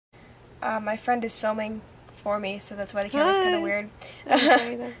My friend is filming for me, so that's why the camera's kind of weird.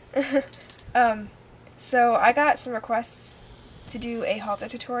 So I got some requests to do a halter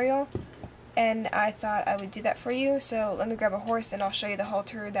tutorial, and I thought I would do that for you. So let me grab a horse and I'll show you the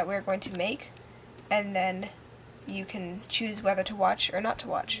halter that we're going to make, and then you can choose whether to watch or not to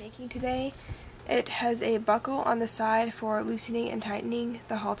watch. Making today, it has a buckle on the side for loosening and tightening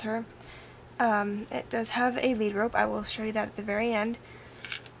the halter. It does have a lead rope. I will show you that at the very end.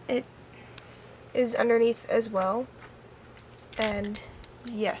 It is underneath as well, and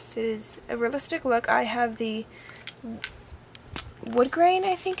yes, it is a realistic look. I have the wood grain,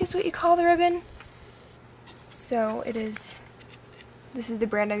 I think is what you call the ribbon. So it is, this is the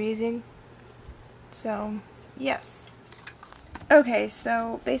brand I'm using. So yes. Okay,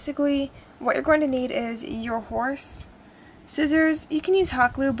 so basically what you're going to need is your horse, scissors. You can use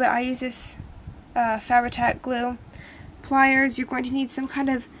hot glue, but I use this Fabri-Tac glue. Pliers. You're going to need some kind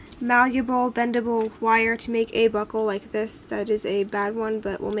of malleable, bendable wire to make a buckle like this. That is a bad one,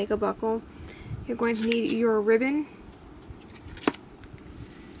 but we'll make a buckle. You're going to need your ribbon,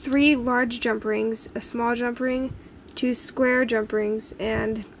 3 large jump rings, a small jump ring, 2 square jump rings,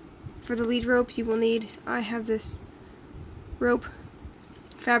 and for the lead rope you will need, I have this rope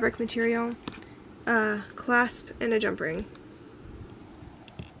fabric material, a clasp, and a jump ring.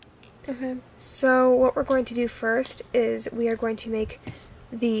 Okay. So what we're going to do first is we are going to make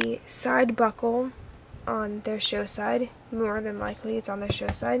the side buckle on their show side. More than likely it's on their show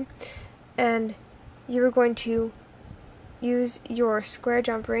side. And you're going to use your square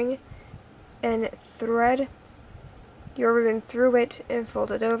jump ring and thread your ribbon through it and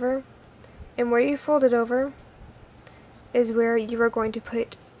fold it over. And where you fold it over is where you are going to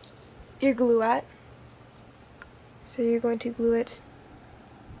put your glue at. So you're going to glue it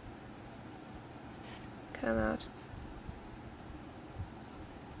come out.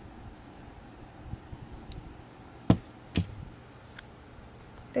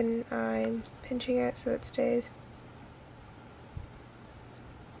 Then I'm pinching it so it stays.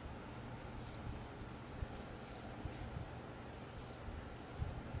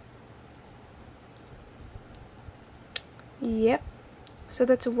 Yep. So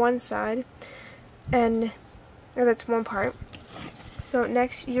that's one side, or that's one part. So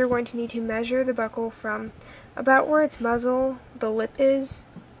next you're going to need to measure the buckle from about where its muzzle, the lip is.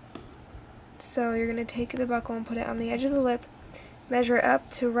 So you're going to take the buckle and put it on the edge of the lip, measure it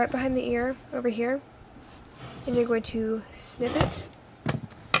up to right behind the ear over here, and you're going to snip it,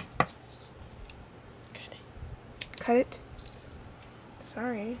 cut it,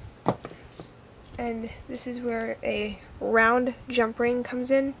 sorry, and this is where a round jump ring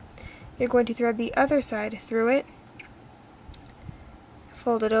comes in. You're going to thread the other side through it,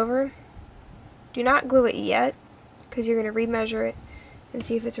 fold it over. Do not glue it yet, because you're going to remeasure it and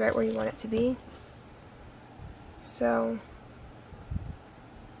see if it's right where you want it to be. So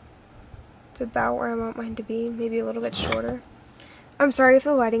it's about where I want mine to be, maybe a little bit shorter. I'm sorry if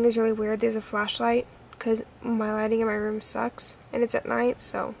the lighting is really weird. There's a flashlight, because my lighting in my room sucks, and it's at night,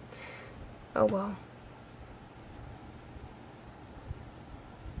 so oh well.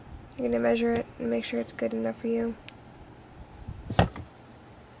 You're going to measure it and make sure it's good enough for you.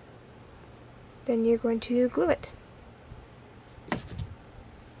 Then you're going to glue it.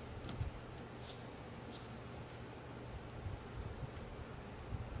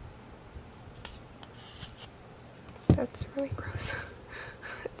 That's really gross.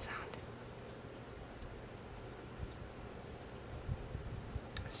 That sound.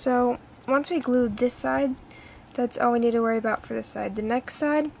 So once we glue this side, that's all we need to worry about for this side. The next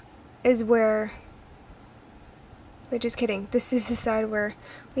side is where, wait, just kidding. This is the side where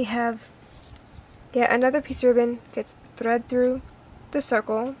we have yet another piece of ribbon gets thread through the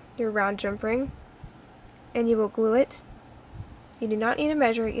circle, your round jump ring, and you will glue it. You do not need to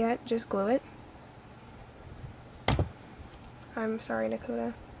measure it yet, just glue it. I'm sorry,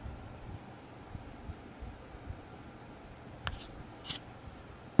 Nakota.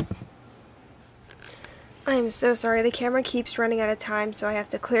 I am so sorry, the camera keeps running out of time, so I have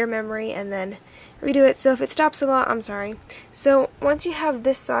to clear memory and then redo it. So if it stops a lot, I'm sorry. So once you have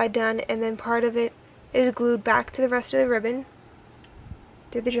this side done and then part of it is glued back to the rest of the ribbon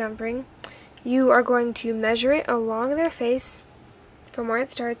through the jump ring, you are going to measure it along their face from where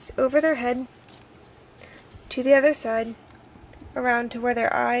it starts over their head to the other side, around to where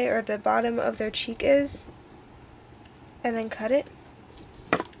their eye or the bottom of their cheek is, and then cut it.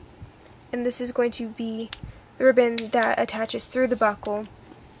 And this is going to be the ribbon that attaches through the buckle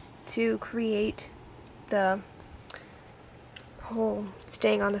to create the whole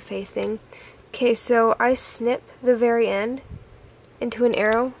staying on the face thing. Okay, so I snip the very end into an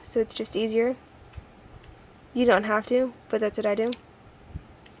arrow, so it's just easier. You don't have to, but that's what I do.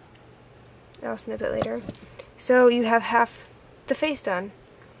 I'll snip it later. So you have half the face done.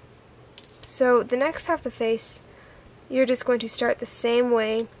 So the next half of the face, you're just going to start the same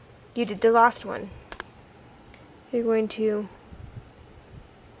way you did the last one. You're going to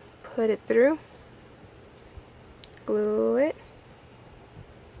put it through, glue it,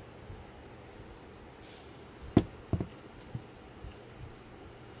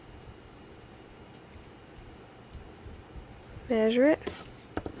 measure it,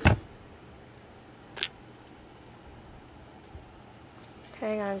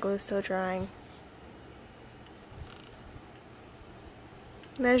 hang on, glue's still drying.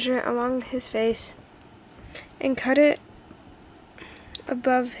 Measure it along his face and cut it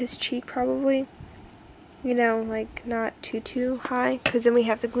above his cheek probably. You know, like not too high, because then we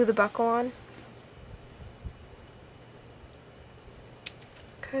have to glue the buckle on.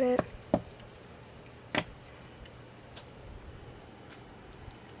 Cut it.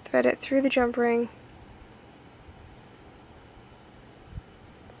 Thread it through the jump ring.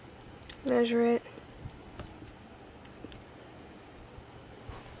 Measure it.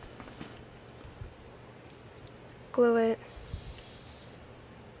 Glue it.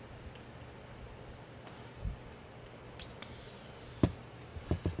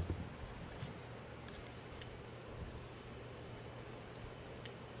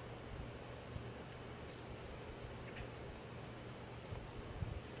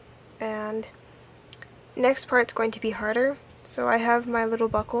 And next part's going to be harder. So I have my little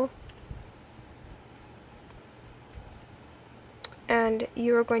buckle. And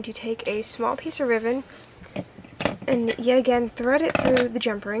you are going to take a small piece of ribbon and yet again thread it through the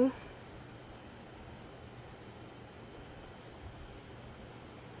jump ring.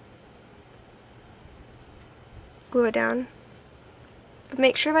 Glue it down. But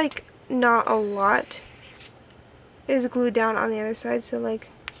make sure like not a lot is glued down on the other side, so like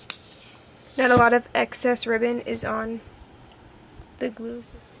not a lot of excess ribbon is on the glue.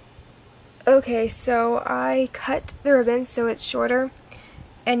 Okay, so I cut the ribbon so it's shorter,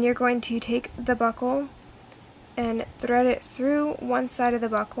 and you're going to take the buckle and thread it through one side of the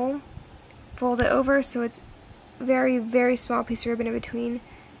buckle, fold it over so it's very small piece of ribbon in between,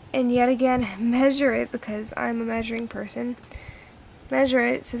 and yet again measure it because I'm a measuring person. Measure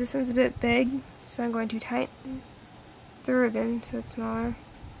it, so this one's a bit big, so I'm going to tighten the ribbon so it's smaller.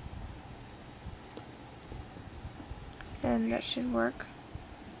 And that should work.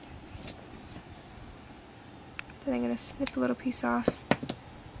 Then I'm going to snip a little piece off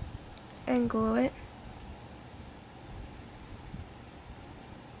and glue it.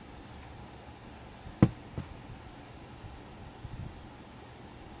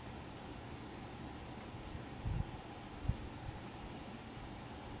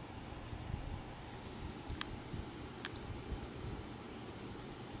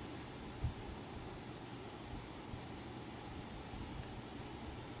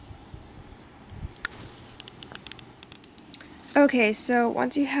 Okay, so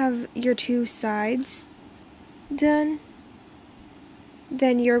once you have your two sides done,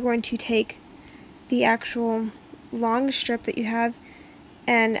 then you're going to take the actual long strip that you have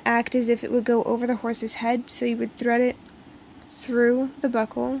and act as if it would go over the horse's head, so you would thread it through the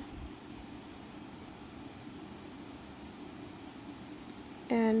buckle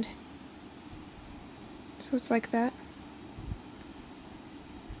and so it's like that.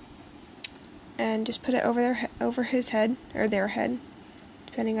 And just put it over his head, or their head,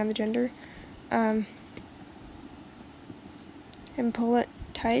 depending on the gender, and pull it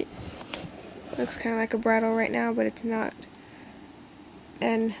tight. Looks kind of like a bridle right now, but it's not.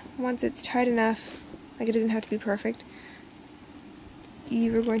 And once it's tight enough, like it doesn't have to be perfect,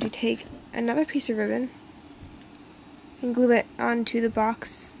 you are going to take another piece of ribbon and glue it onto the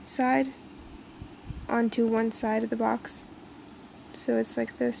box side, onto one side of the box, so it's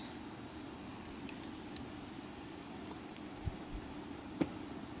like this.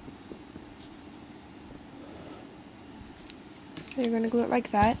 So you're going to glue it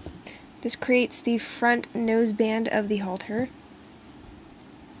like that. This creates the front nose band of the halter,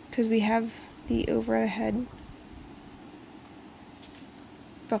 because we have the over the head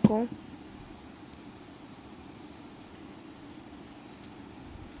buckle.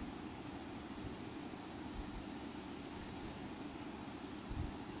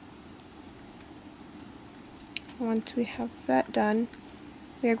 Once we have that done,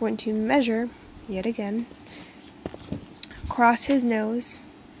 we are going to measure, yet again, across his nose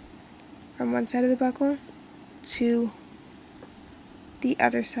from one side of the buckle to the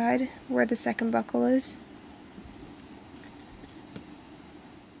other side where the second buckle is.